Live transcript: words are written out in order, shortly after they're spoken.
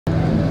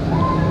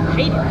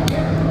Right?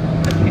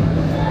 Okay.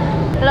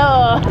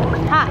 Hello.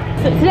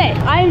 Hi. So today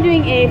I am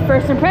doing a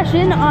first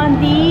impression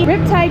on the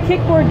Riptide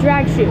Kickboard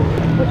drag chute,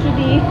 which would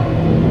be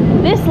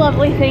this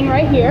lovely thing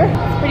right here.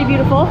 It's pretty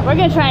beautiful. We're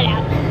gonna try it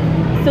out.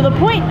 So the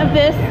point of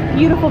this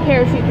beautiful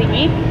parachute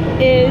thingy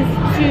is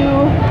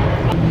to,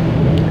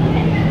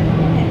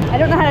 I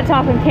don't know how to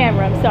talk on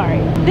camera, I'm sorry.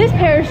 This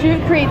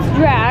parachute creates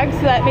drag,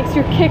 so that makes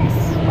your kicks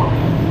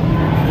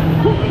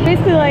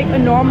basically like a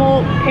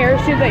normal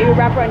parachute that you would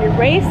wrap around your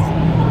waist.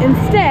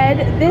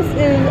 Instead, this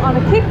is on a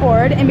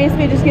kickboard and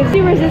basically just gives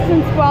you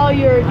resistance while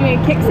you're doing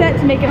a kick set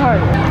to make it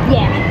harder.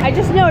 Yeah. I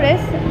just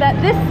noticed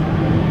that this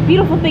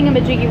beautiful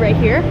thingamajiggy right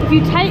here, if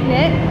you tighten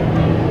it,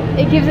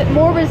 it gives it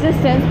more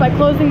resistance by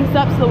closing this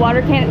up so the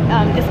water can't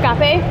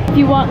escape if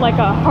you want like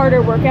a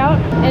harder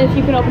workout. And if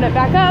you can open it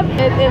back up,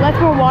 it lets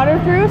more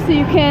water through so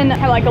you can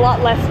have like a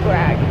lot less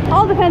drag.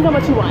 All depends on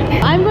what you want.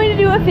 I'm going to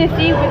do a 50 with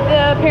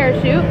the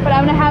parachute, but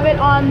I'm going to have it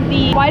on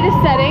the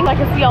widest setting so I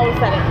can see all the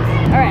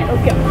settings. All right,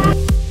 let's go.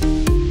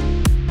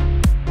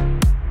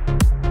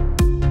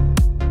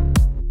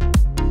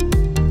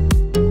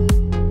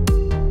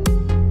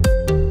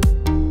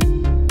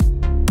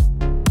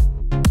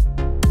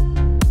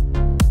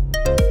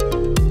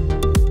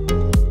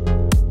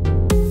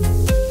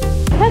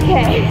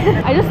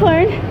 Okay, I just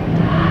learned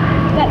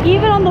that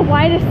even on the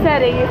widest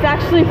setting, it's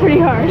actually pretty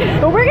hard.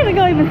 But we're gonna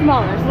go even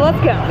smaller, so let's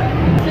go.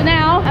 So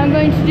now I'm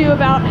going to do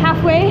about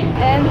halfway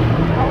and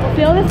we'll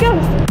see how this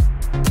goes.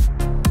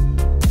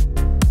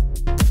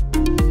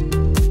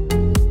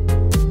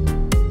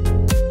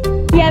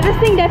 Yeah, this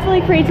thing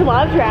definitely creates a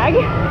lot of drag.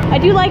 I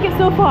do like it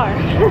so far.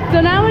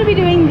 So now I'm gonna be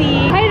doing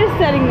the tightest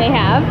setting they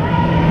have.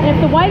 And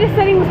if the widest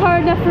setting was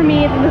hard enough for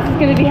me, then this is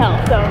gonna be hell,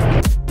 so.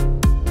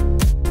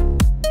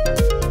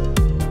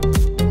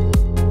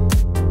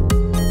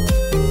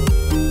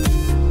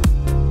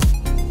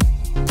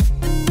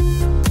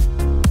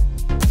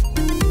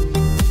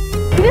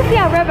 You can see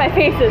how red my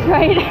face is,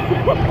 right?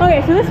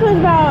 Okay, so this was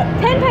about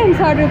 10 times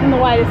harder than the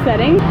widest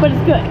setting, but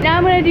it's good. Now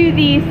I'm gonna do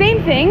the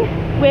same thing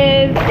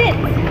with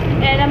fins,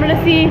 and I'm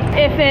gonna see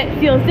if it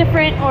feels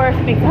different or if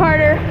it makes it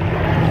harder.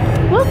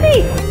 We'll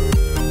see.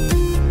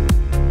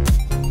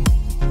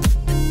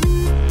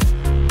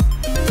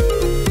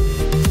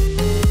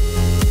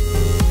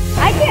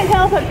 I can't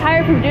tell if I'm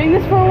tired from doing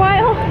this for a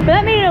while, but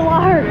that made it a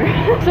lot harder.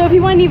 So if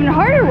you want an even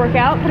harder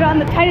workout, put it on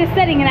the tightest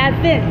setting and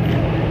add fins.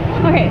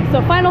 Okay,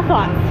 so final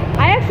thoughts.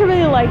 I actually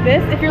really like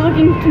this. If you're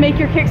looking to make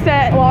your kick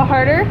set a lot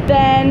harder,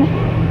 then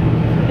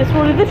this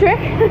will do the trick.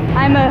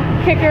 I'm a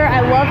kicker,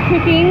 I love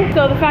kicking,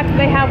 so the fact that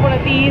they have one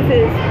of these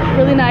is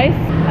really nice.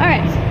 All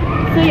right,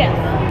 so yes,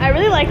 I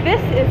really like this.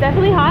 It's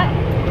definitely hot.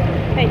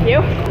 Thank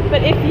you.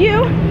 But if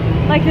you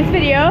like this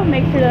video,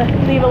 make sure to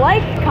leave a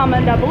like,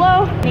 comment down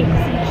below, make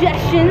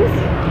suggestions,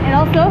 and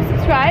also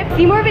subscribe.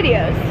 See more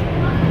videos.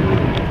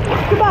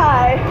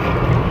 Goodbye.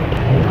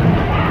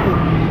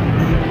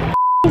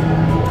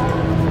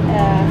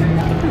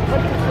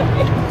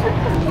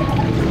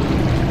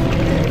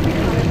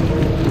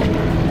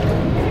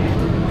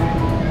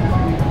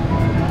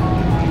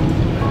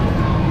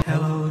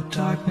 Hello,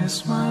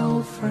 darkness, my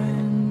old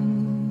friend.